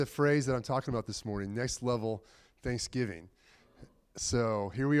The phrase that I'm talking about this morning, next level Thanksgiving.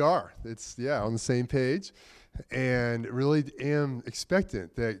 So here we are. It's on the same page, and really am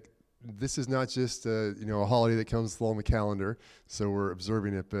expectant that this is not just a holiday that comes along the calendar, so we're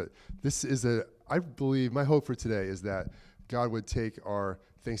observing it, but this is I believe my hope for today is that God would take our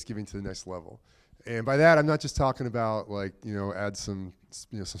Thanksgiving to the next level. And by that, I'm not just talking about add some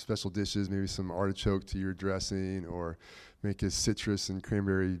special dishes, maybe some artichoke to your dressing, or make a citrus and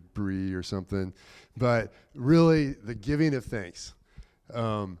cranberry brie or something, but really the giving of thanks,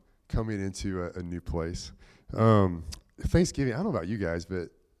 coming into a new place. Thanksgiving, I don't know about you guys, but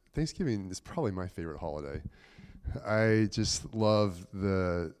Thanksgiving is probably my favorite holiday. I just love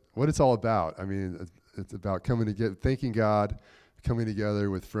what it's all about. I mean, it's about coming together, thanking God, coming together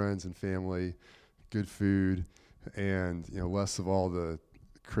with friends and family, good food, and less of all the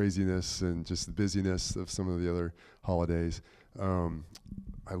craziness and just the busyness of some of the other holidays.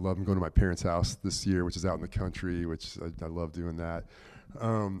 I love going to my parents' house this year, which is out in the country, which I love doing that.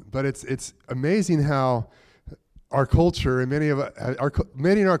 But it's amazing how our culture and many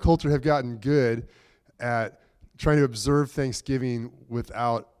in our culture have gotten good at trying to observe Thanksgiving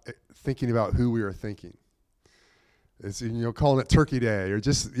without thinking about who we are thanking. It's calling it Turkey Day, or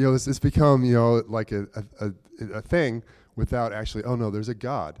just it's become like a thing without actually, oh no, there's a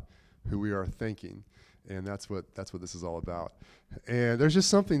God who we are thanking, and that's what this is all about. And there's just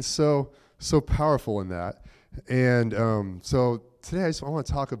something so powerful in that. And so today I want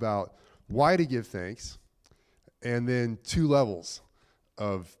to talk about why to give thanks, and then 2 levels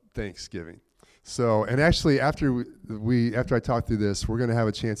of Thanksgiving. So, and actually after I talk through this, we're going to have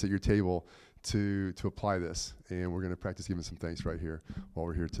a chance at your table to apply this, and we're going to practice giving some thanks right here while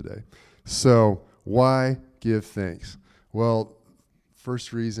we're here today. So, why give thanks? Well,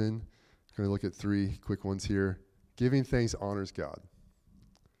 first reason, I'm going to look at 3 quick ones here. Giving thanks honors God.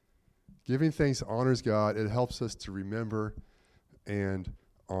 Giving thanks honors God. It helps us to remember and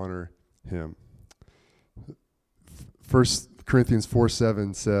honor Him. 1 Corinthians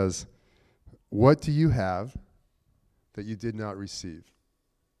 4:7 says, "What do you have that you did not receive?"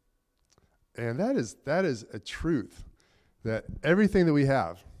 And that is a truth, that everything that we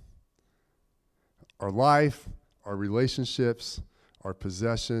have, our life, our relationships, our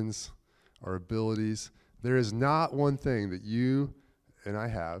possessions, our abilities, there is not one thing that you and I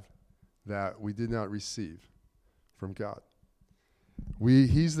have that we did not receive from God.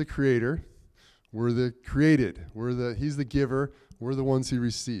 He's the creator, we're the created, He's the giver, we're the ones who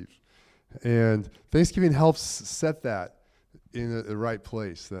receive. And Thanksgiving helps set that in the right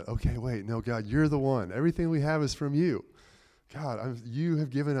place, that, okay, wait, no, God, you're the one. Everything we have is from you. God, you have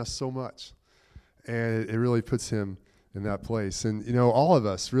given us so much. And it really puts Him in that place. And, all of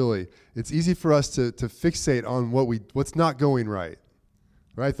us, really, it's easy for us to fixate on what's not going right?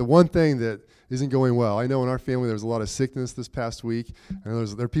 The one thing that isn't going well. I know in our family there was a lot of sickness this past week. And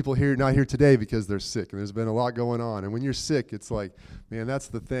there are people here not here today because they're sick. And there's been a lot going on. And when you're sick, it's like, man, that's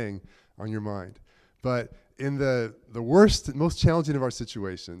the thing on your mind. But in the worst, most challenging of our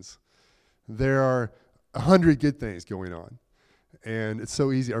situations, there are 100 good things going on. And it's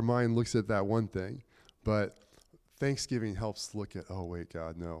so easy. Our mind looks at that one thing. But Thanksgiving helps look at, oh, wait,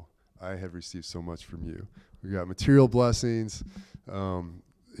 God, no, I have received so much from you. We got material blessings, and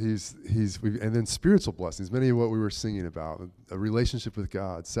then spiritual blessings, many of what we were singing about, a relationship with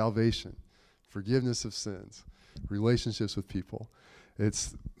God, salvation, forgiveness of sins, relationships with people.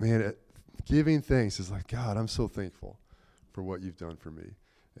 Giving thanks is like, God, I'm so thankful for what you've done for me.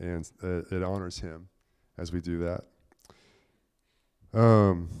 And it honors Him as we do that.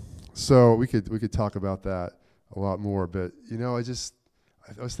 So we could talk about that a lot more, but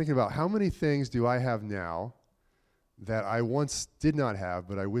I was thinking about how many things do I have now that I once did not have,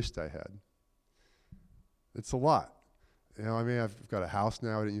 but I wished I had. It's a lot. I've got a house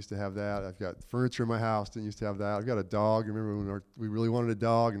now. I didn't used to have that. I've got furniture in my house. Didn't used to have that. I've got a dog. Remember when we really wanted a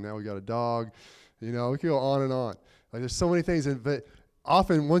dog, and now we got a dog. We can go on and on. There's so many things, but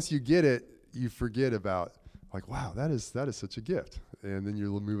often once you get it, you forget about, wow, that is such a gift, and then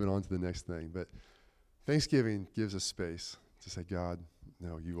you're moving on to the next thing. But Thanksgiving gives us space to say, God,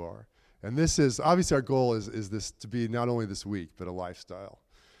 no, you are. And this is, obviously our goal is this to be not only this week, but a lifestyle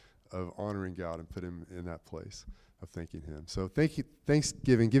of honoring God and put Him in that place of thanking Him. So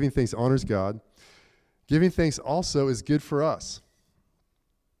Thanksgiving, giving thanks honors God. Giving thanks also is good for us.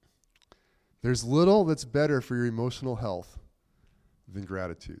 There's little that's better for your emotional health than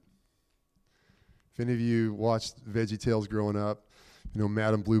gratitude. If any of you watched VeggieTales growing up,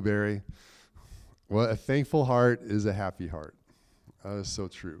 Madame Blueberry, well, a thankful heart is a happy heart. That is so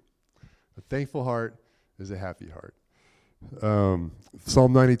true. A thankful heart is a happy heart.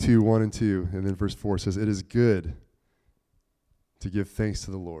 Psalm 92, 1 and 2, and then verse 4 says, "It is good to give thanks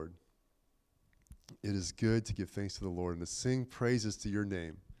to the Lord. It is good to give thanks to the Lord and to sing praises to your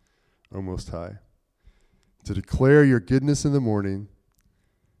name, O Most High, to declare your goodness in the morning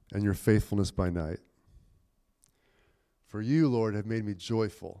and your faithfulness by night. For you, Lord, have made me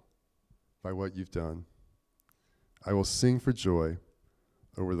joyful by what you've done. I will sing for joy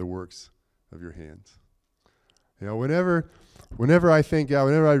over the works of your hands." You know, whenever I thank God,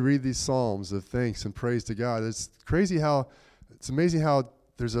 whenever I read these psalms of thanks and praise to God, it's amazing how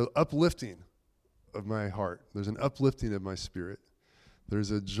there's an uplifting of my heart. There's an uplifting of my spirit. There's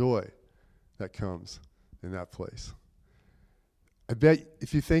a joy that comes in that place. I bet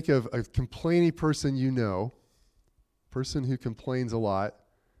if you think of a complaining person person who complains a lot,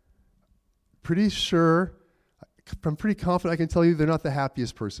 I'm pretty confident I can tell you they're not the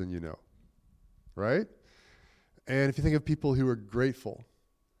happiest person you know, right? And if you think of people who are grateful,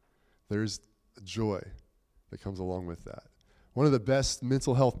 there's joy that comes along with that. One of the best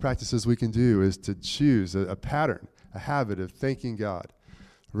mental health practices we can do is to choose a pattern, a habit of thanking God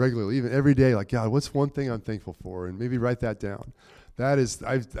regularly, even every day. Like, God, what's one thing I'm thankful for? And maybe write that down. That is,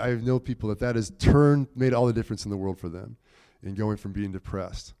 I know people that has made all the difference in the world for them in going from being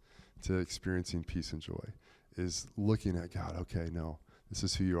depressed to experiencing peace and joy, is looking at God, okay, no, this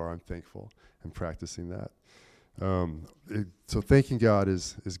is who you are, I'm thankful, and practicing that. So thanking God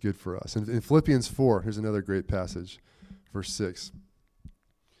is good for us. And in Philippians 4, here's another great passage, verse 6.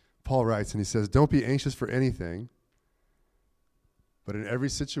 Paul writes, and he says, "Don't be anxious for anything, but in every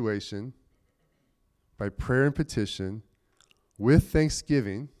situation, by prayer and petition, with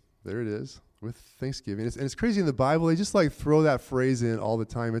thanksgiving," there it is, with thanksgiving. And it's crazy in the Bible, they just like throw that phrase in all the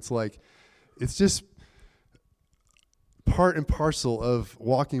time. It's just part and parcel of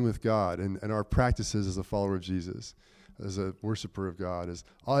walking with God and our practices as a follower of Jesus, as a worshiper of God, is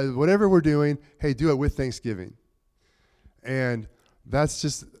whatever we're doing, hey, do it with thanksgiving. And that's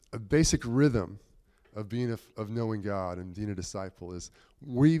just a basic rhythm of knowing God and being a disciple, is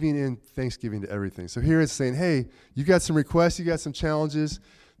weaving in thanksgiving to everything. So here it's saying, hey, you got some requests, you got some challenges,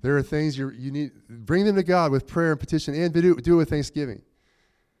 there are things you need, bring them to God with prayer and petition, and do it with thanksgiving.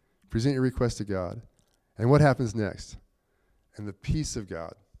 Present your request to God. And what happens next? And the peace of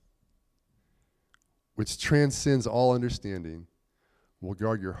God, which transcends all understanding, will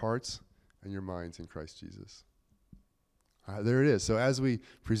guard your hearts and your minds in Christ Jesus. There it is. So as we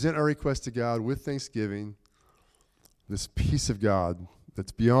present our request to God with thanksgiving, this peace of God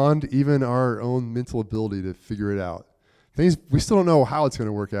that's beyond even our own mental ability to figure it out. Things we still don't know how it's going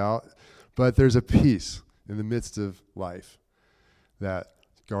to work out, but there's a peace in the midst of life that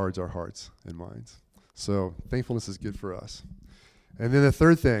guards our hearts and minds. So thankfulness is good for us. And then the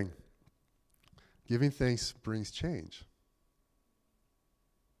third thing, giving thanks brings change.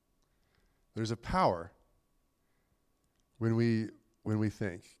 There's a power when we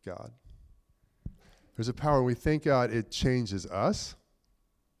thank God. There's a power when we thank God, it changes us,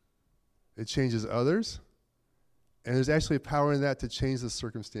 it changes others, and there's actually a power in that to change the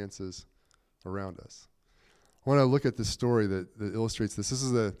circumstances around us. I want to look at this story that illustrates this. This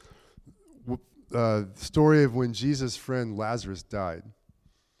is the story of when Jesus' friend Lazarus died.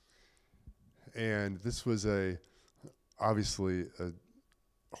 And this was obviously a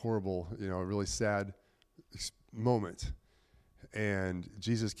horrible, a really sad moment. And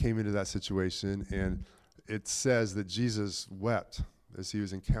Jesus came into that situation, and it says that Jesus wept as he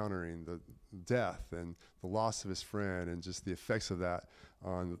was encountering the death and the loss of his friend and just the effects of that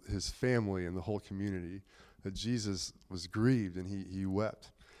on his family and the whole community, that Jesus was grieved and he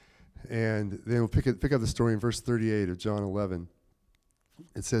wept. And then we'll pick up the story in verse 38 of John 11.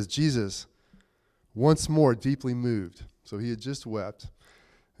 It says, Jesus, once more deeply moved. So he had just wept,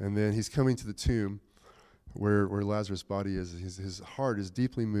 and then he's coming to the tomb where Lazarus' body is. His heart is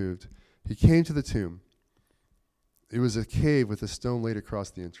deeply moved. He came to the tomb. It was a cave with a stone laid across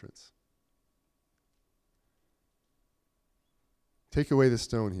the entrance. Take away the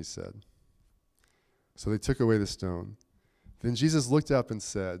stone, he said. So they took away the stone. Then Jesus looked up and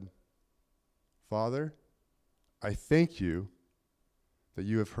said, Father, I thank you that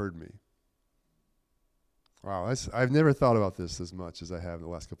you have heard me. Wow, I've never thought about this as much as I have in the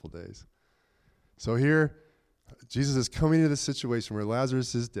last couple of days. So here, Jesus is coming to this situation where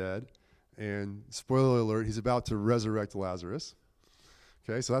Lazarus is dead, and spoiler alert, he's about to resurrect Lazarus.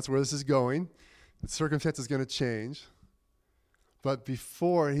 Okay, so that's where this is going. The circumstance is going to change. But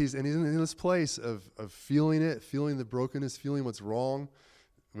before, he's in this place of feeling it, feeling the brokenness, feeling what's wrong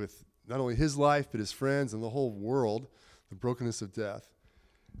with not only his life, but his friends and the whole world, the brokenness of death.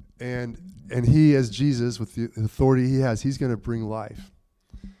 And he, as Jesus, with the authority he has, he's going to bring life.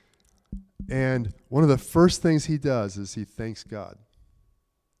 And one of the first things he does is he thanks God.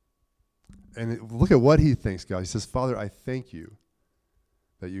 And look at what he thanks God. He says, Father, I thank you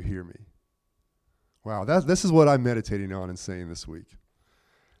that you hear me. Wow, this is what I'm meditating on and saying this week.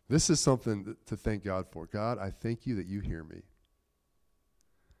 This is something to thank God for. God, I thank you that you hear me.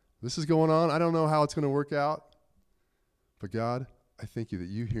 This is going on. I don't know how it's going to work out. But God, I thank you that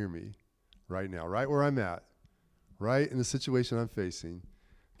you hear me right now, right where I'm at, right in the situation I'm facing.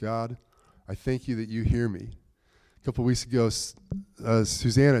 God, I thank you that you hear me. A couple of weeks ago,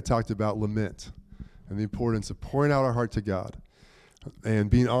 Susanna talked about lament and the importance of pouring out our heart to God and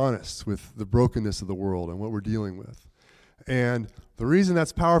being honest with the brokenness of the world and what we're dealing with. And the reason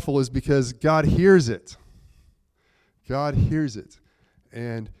that's powerful is because God hears it. God hears it,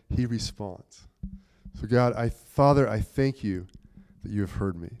 and he responds. So God, Father, I thank you that you have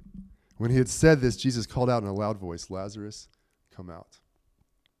heard me. When he had said this, Jesus called out in a loud voice, Lazarus, come out.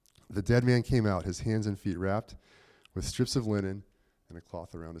 The dead man came out, his hands and feet wrapped with strips of linen and a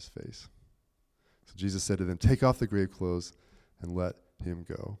cloth around his face. So Jesus said to them, take off the grave clothes and let him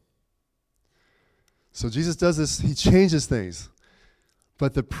go. So Jesus does this, he changes things.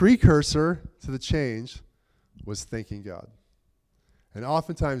 But the precursor to the change was thanking God. And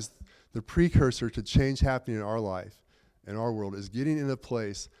oftentimes, the precursor to change happening in our life, in our world, is getting in a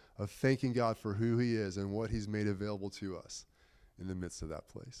place of thanking God for who he is and what he's made available to us in the midst of that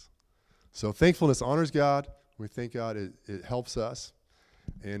place. So thankfulness honors God. We thank God. It helps us,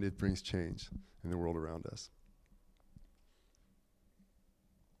 and it brings change in the world around us.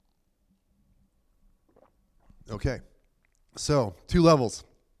 Okay, so 2 levels.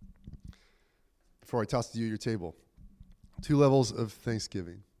 Before I toss to you your table, 2 levels of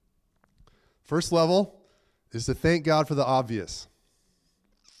thanksgiving. First level is to thank God for the obvious.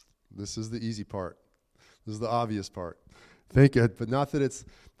 This is the easy part. This is the obvious part. Thank God, but not that it's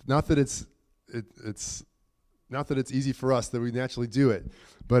easy for us that we naturally do it,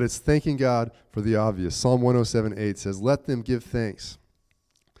 but it's thanking God for the obvious. Psalm 107:8 says, "Let them give thanks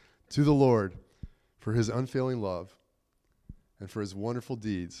to the Lord for his unfailing love and for his wonderful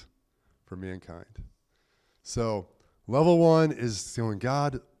deeds for mankind." So, level 1 is going,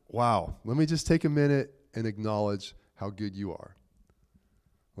 God, wow, let me just take a minute and acknowledge how good you are.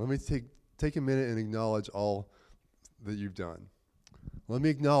 Let me take a minute and acknowledge all that you've done. Let me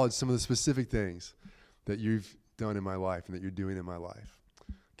acknowledge some of the specific things that you've done in my life and that you're doing in my life.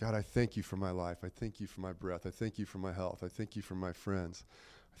 God, I thank you for my life. I thank you for my breath. I thank you for my health. I thank you for my friends.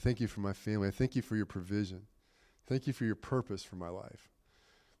 I thank you for my family. I thank you for your provision. Thank you for your purpose for my life.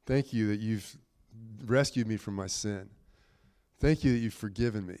 Thank you that you've rescued me from my sin. Thank you that you've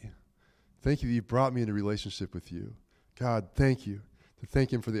forgiven me. Thank you that you brought me into relationship with you. God, thank you. To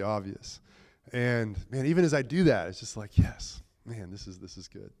thank him for the obvious. And man, even as I do that, it's just like, yes, man, this is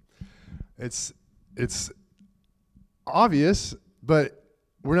good. It's obvious, but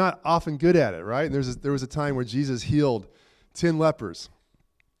we're not often good at it, right? And there was a time where Jesus healed 10 lepers.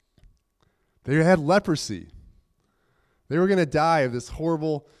 They had leprosy. They were going to die of this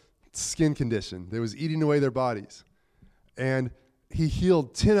horrible skin condition that was eating away their bodies. And he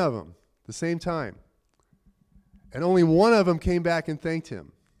healed 10 of them at the same time. And only one of them came back and thanked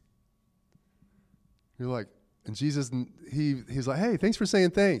him. You're like, and Jesus, he's like, hey, thanks for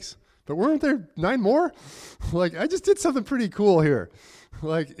saying thanks. But weren't there 9 more? Like, I just did something pretty cool here.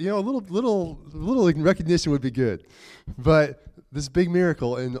 Like, a little recognition would be good. But this big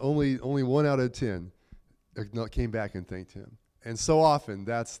miracle, and only 1 out of 10 came back and thanked him. And so often,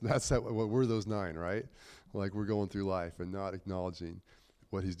 that's what we're those 9, right? Like, we're going through life and not acknowledging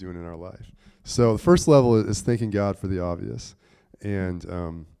what he's doing in our life. So the first level is thanking God for the obvious, and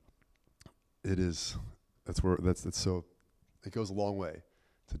it goes a long way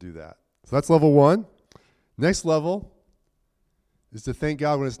to do that. So that's level 1. Next level is to thank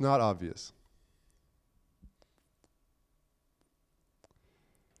God when it's not obvious.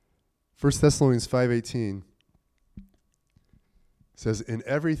 1 Thessalonians 5:18 says, in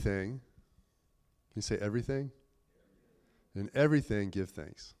everything, can you say everything? In everything, give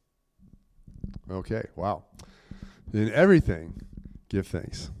thanks. Okay, wow. In everything, give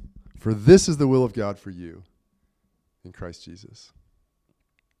thanks. For this is the will of God for you in Christ Jesus.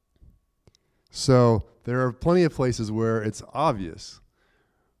 So there are plenty of places where it's obvious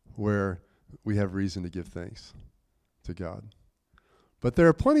where we have reason to give thanks to God. But there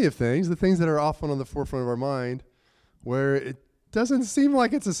are plenty of things, the things that are often on the forefront of our mind, where it doesn't seem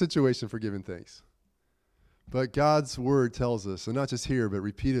like it's a situation for giving thanks. But God's word tells us, and not just here, but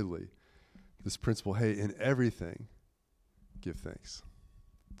repeatedly, this principle, hey, in everything, give thanks.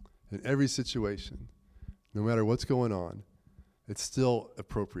 in every situation, no matter what's going on, it's still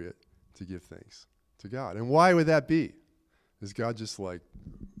appropriate to give thanks to God. And why would that be? Is God just like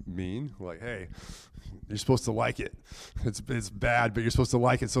mean? Like, hey, you're supposed to like it. It's bad, but you're supposed to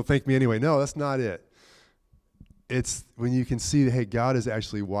like it, so thank me anyway. No, that's not it. It's when you can see that, hey, God is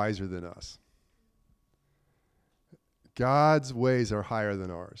actually wiser than us. God's ways are higher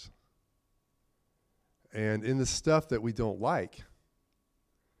than ours. And in the stuff that we don't like,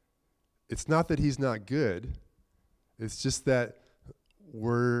 it's not that he's not good. It's just that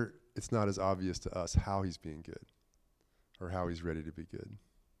it's not as obvious to us how he's being good or how he's ready to be good.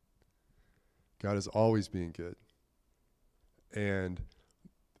 God is always being good.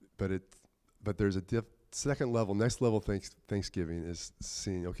 But there's a second level, next level thanksgiving is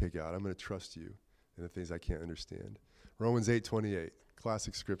seeing, okay, God, I'm going to trust you in the things I can't understand. Romans 8:28,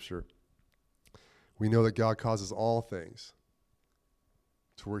 classic scripture. We know that God causes all things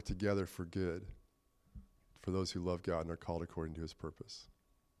to work together for good for those who love God and are called according to his purpose.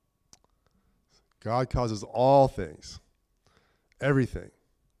 God causes all things, everything,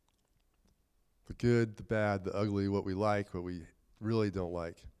 the good, the bad, the ugly, what we like, what we really don't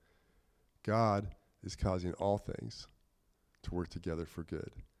like. God is causing all things to work together for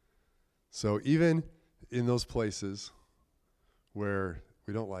good. So even in those places where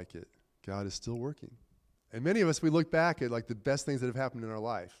we don't like it, God is still working. And many of us, we look back at like the best things that have happened in our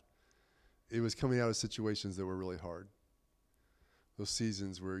life. It was coming out of situations that were really hard. Those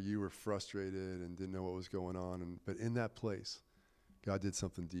seasons where you were frustrated and didn't know what was going on. But in that place, God did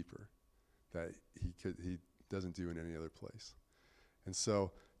something deeper that he doesn't do in any other place. And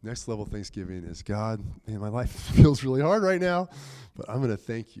so next level Thanksgiving is, God, man, my life feels really hard right now, but I'm going to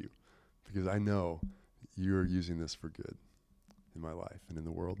thank you because I know you're using this for good in my life and in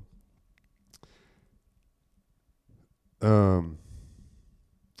the world.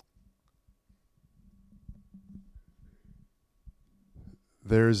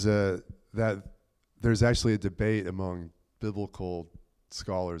 There's actually a debate among biblical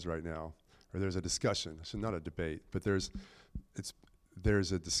scholars right now, or there's a discussion. So not a debate, but there's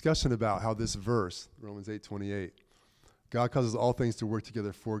a discussion about how this verse, Romans 8:28, God causes all things to work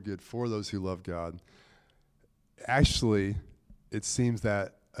together for good for those who love God. Actually, it seems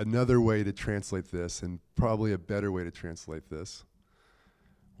that another way to translate this, and probably a better way to translate this,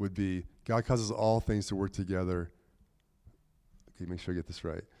 would be God causes all things to work together. Okay, make sure I get this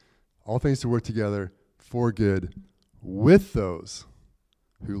right. All things to work together for good with those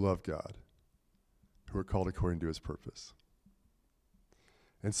who love God, who are called according to his purpose.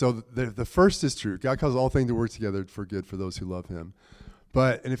 And so the first is true. God causes all things to work together for good for those who love him.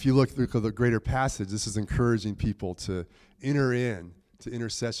 And if you look through the greater passage, this is encouraging people to enter in to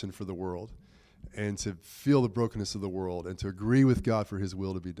intercession for the world and to feel the brokenness of the world and to agree with God for his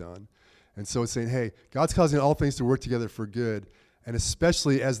will to be done. And so it's saying, hey, God's causing all things to work together for good, and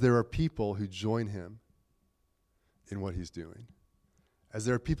especially as there are people who join him in what he's doing. As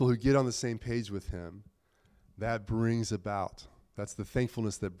there are people who get on the same page with him, that brings about, that's the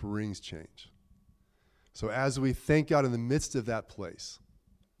thankfulness that brings change. So as we thank God in the midst of that place,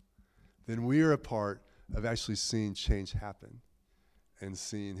 then we are a part of actually seeing change happen and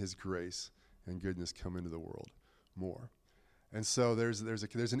seeing his grace and goodness come into the world more. And so there's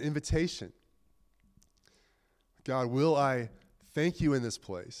an invitation. God, will I thank you in this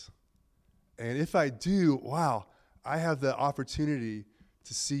place? And if I do, wow, I have the opportunity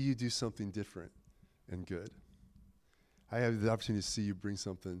to see you do something different and good. I have the opportunity to see you bring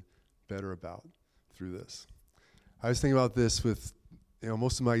something better about through this. I was thinking about this with,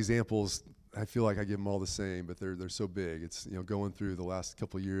 most of my examples, I feel like I give them all the same, but they're so big. It's, going through the last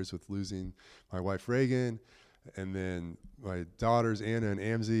couple of years with losing my wife, Reagan, and then my daughters, Anna and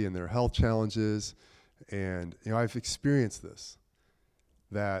Amzi, and their health challenges. And, I've experienced this,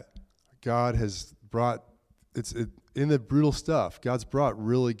 that God has brought, in the brutal stuff, God's brought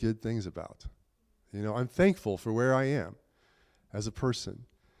really good things about. I'm thankful for where I am as a person.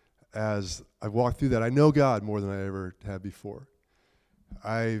 As I've walked through that, I know God more than I ever have before.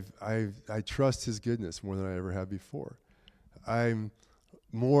 I trust his goodness more than I ever have before. I'm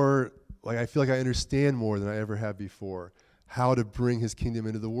more, I feel like I understand more than I ever have before how to bring his kingdom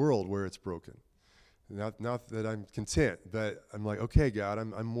into the world where it's broken. Not that I'm content, but I'm like, okay, God,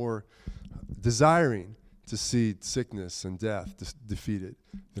 I'm more desiring to see sickness and death defeated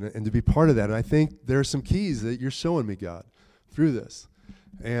and to be part of that. And I think there are some keys that you're showing me, God, through this.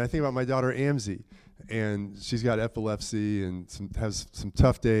 And I think about my daughter, Amzi, and she's got epilepsy and has some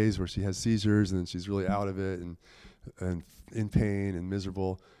tough days where she has seizures and then she's really out of it and in pain and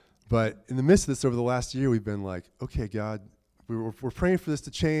miserable. But in the midst of this over the last year, we've been like, okay, God, we're praying for this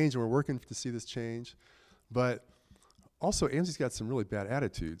to change, and we're working to see this change. But also, Amzi's got some really bad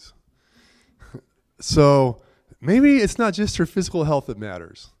attitudes. So maybe it's not just her physical health that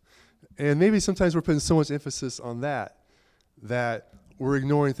matters. And maybe sometimes we're putting so much emphasis on that we're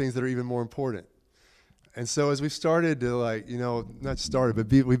ignoring things that are even more important. And so as we've started to not started,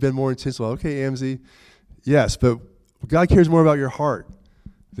 but we've been more intentional. Okay, Amzi, yes, but God cares more about your heart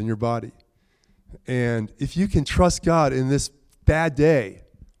than your body. And if you can trust God in this bad day,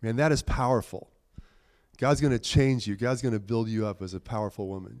 man, that is powerful. God's going to change you. God's going to build you up as a powerful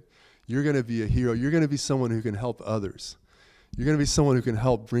woman. You're going to be a hero. You're going to be someone who can help others. You're going to be someone who can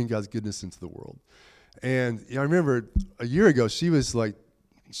help bring God's goodness into the world. And I remember a year ago, she just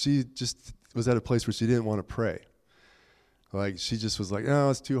was at a place where she didn't want to pray. Like, she just was like, oh,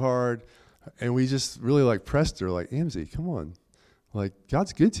 it's too hard. And we just really pressed her, Amzi, come on.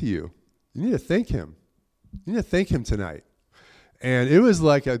 God's good to you. You need to thank him. You need to thank him tonight. And it was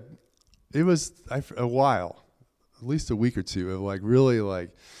a while, at least a week or two of really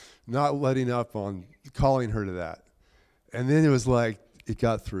not letting up on calling her to that. And then it was it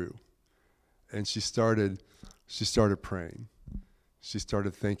got through. And she started praying. She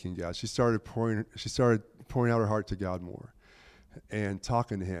started thanking God. She started pouring out her heart to God more and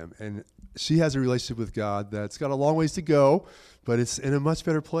talking to him. And she has a relationship with God that's got a long ways to go, but it's in a much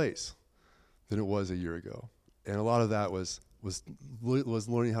better place than it was a year ago. And a lot of that was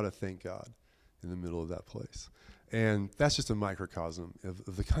learning how to thank God in the middle of that place. And that's just a microcosm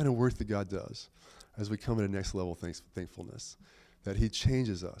of the kind of work that God does as we come at a next level thankfulness, that he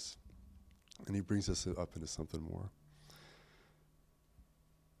changes us and he brings us up into something more.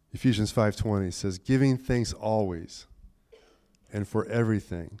 Ephesians 5:20 says, giving thanks always and for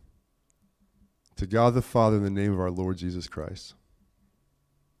everything to God the Father in the name of our Lord Jesus Christ.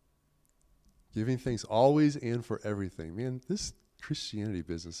 Giving thanks always and for everything. Man, this Christianity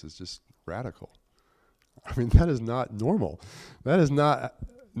business is just radical. I mean, that is not normal. That is not,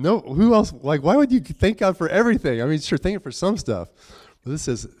 who else, why would you thank God for everything? I mean, sure, thank him for some stuff. But this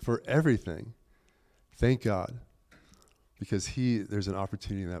says for everything. Thank God. Because there's an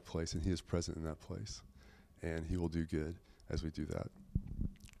opportunity in that place, and he is present in that place. And he will do good as we do that.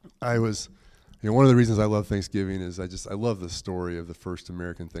 One of the reasons I love Thanksgiving is I love the story of the first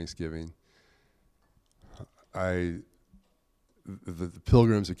American Thanksgiving. The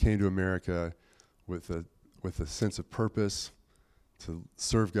pilgrims who came to America with a sense of purpose to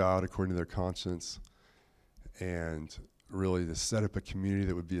serve God according to their conscience, and really to set up a community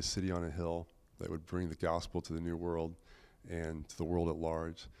that would be a city on a hill that would bring the gospel to the New World and to the world at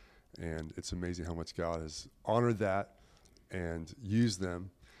large. And it's amazing how much God has honored that and used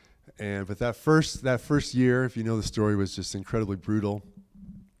them. But that first year, if you know the story, was just incredibly brutal.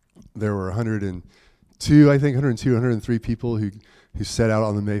 There were 103 people who set out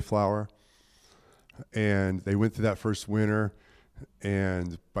on the Mayflower, and they went through that first winter.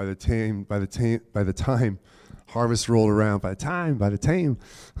 And by the time harvest rolled around, I don't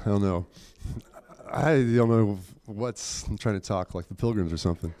know I'm trying to talk like the Pilgrims or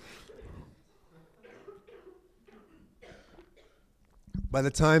something. By the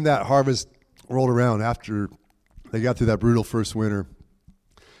time that harvest rolled around, after they got through that brutal first winter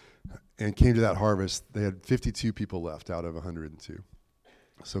and came to that harvest, they had 52 people left out of 102.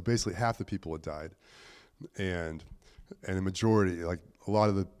 So basically half the people had died. And a majority, a lot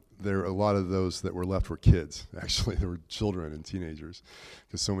of those that were left were kids. Actually, there were children and teenagers,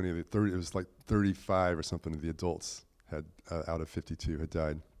 because so many of it was 35 or something of the adults had out of 52 had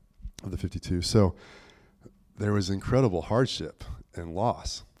died of the 52. So there was incredible hardship and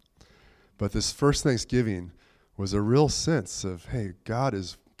loss. But this first Thanksgiving was a real sense of, hey, God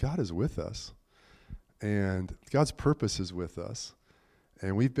is with us, and God's purpose is with us,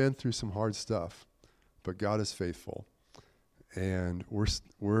 and we've been through some hard stuff, but God is faithful. And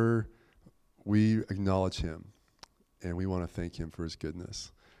we acknowledge him, and we want to thank him for his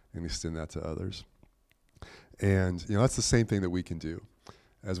goodness and extend that to others. And that's the same thing that we can do.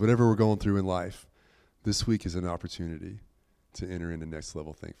 As whatever we're going through in life, this week is an opportunity to enter into next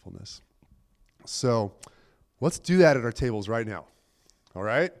level thankfulness. So let's do that at our tables right now. All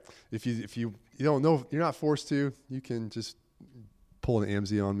right? If you don't know, you're not forced to, you can just pull an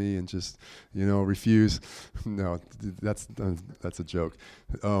Amzi on me and just, refuse. No, that's a joke.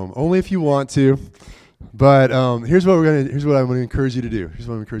 Only if you want to. But here's what I'm going to encourage you to do. Here's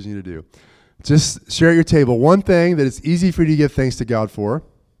what I'm encouraging you to do. Just share at your table one thing that it's easy for you to give thanks to God for.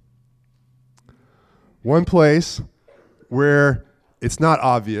 One place where it's not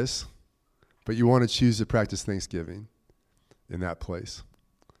obvious, but you want to choose to practice Thanksgiving in that place.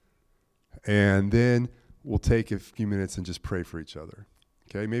 And then we'll take a few minutes and just pray for each other.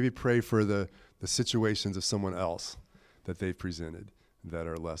 Okay, maybe pray for the situations of someone else that they've presented that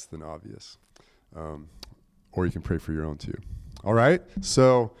are less than obvious. Or you can pray for your own too. All right,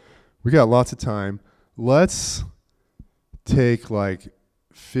 so we got lots of time. Let's take like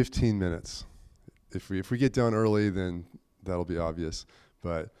 15 minutes. If we get done early, then that'll be obvious.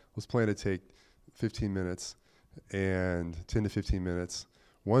 But let's plan to take 15 minutes and 10 to 15 minutes.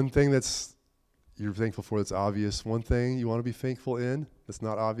 One thing that's you're thankful for that's obvious. One thing you want to be thankful in that's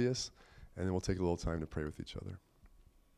not obvious. And then we'll take a little time to pray with each other.